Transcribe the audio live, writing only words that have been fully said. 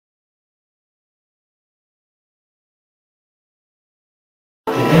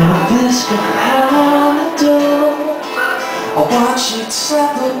this behind the door, I watch you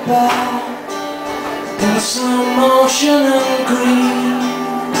travel by in slow motion and green.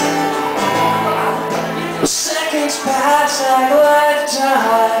 The seconds pass like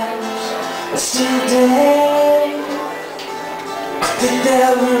lifetimes, but still days I think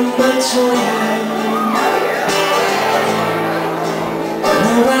they're in between.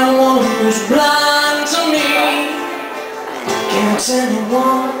 Everyone who's blind to me, can't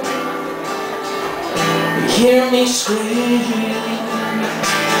anyone hear me scream?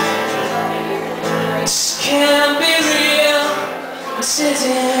 This can't be real, this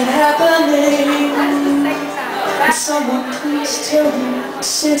isn't happening. Can someone please tell me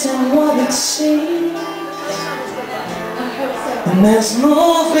this isn't what it seems? And there's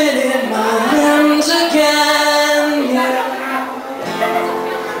movement in my limbs again, yeah.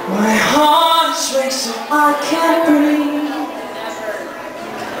 My heart is racing, I can't breathe.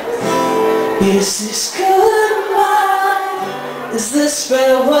 Is this goodbye? Is this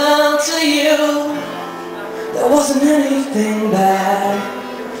farewell to you? There wasn't anything that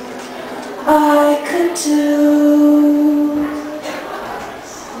I could do.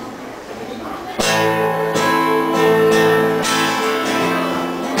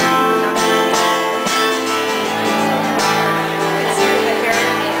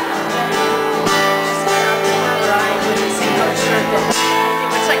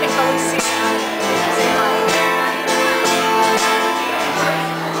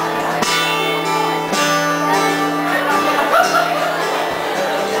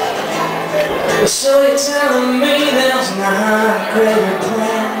 So you're telling me there's not a greater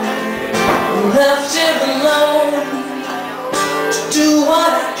plan? I'm left here alone to do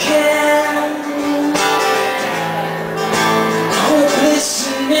what I can. Hopeless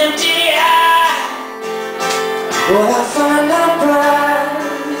and empty-eyed, but I find out bright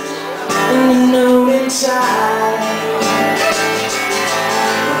in the note inside.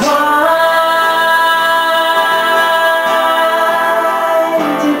 Why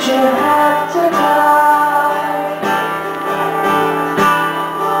did you have to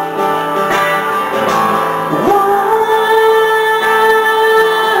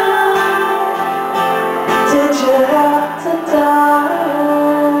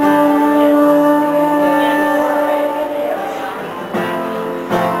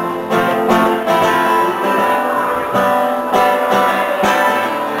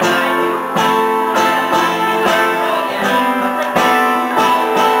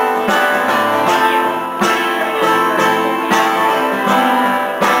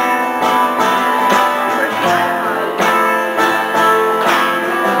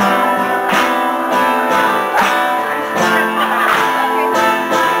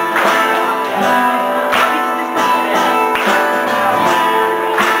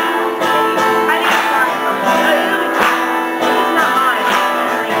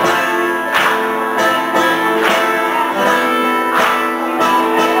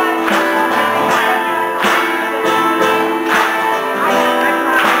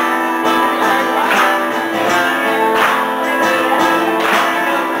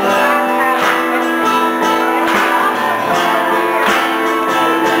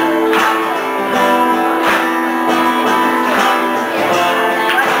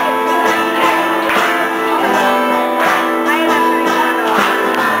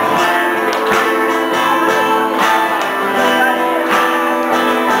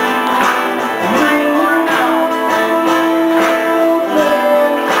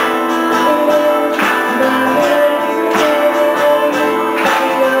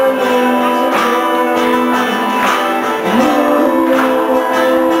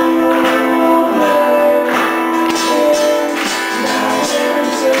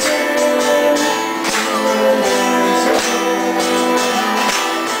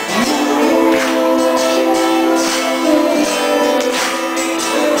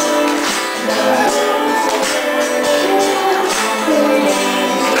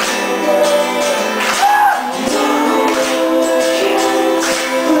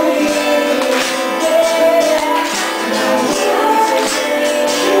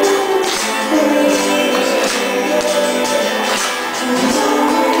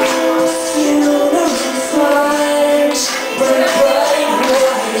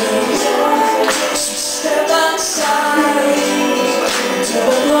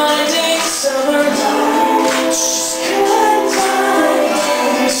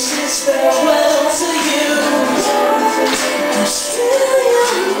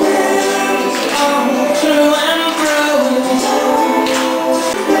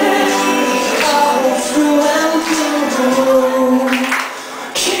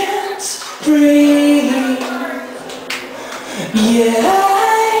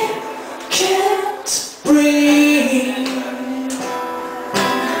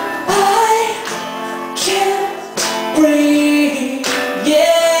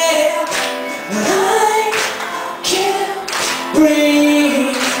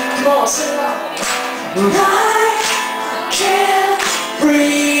I can't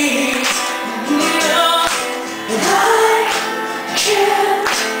breathe. No, and I can't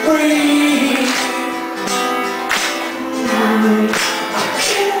breathe. I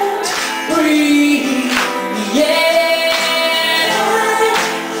can't breathe. Yeah, I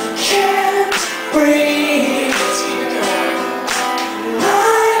can't breathe. I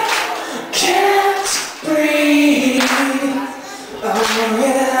can't breathe. Oh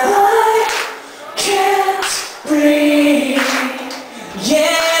yeah, I can't breathe.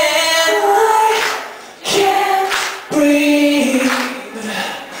 Yeah, I can't breathe.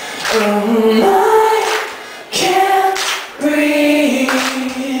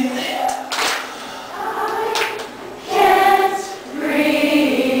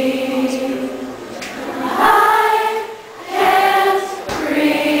 I can't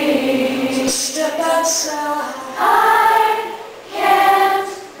breathe. Step outside. I can't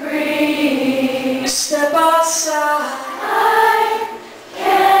breathe. Step outside. I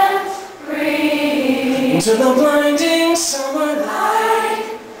can't breathe. Into the blinding summer light.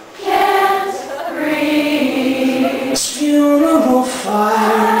 Can't breathe. It's funeral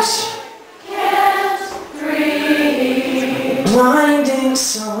fires. Can't breathe. Blinding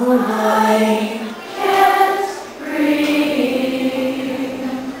summer light.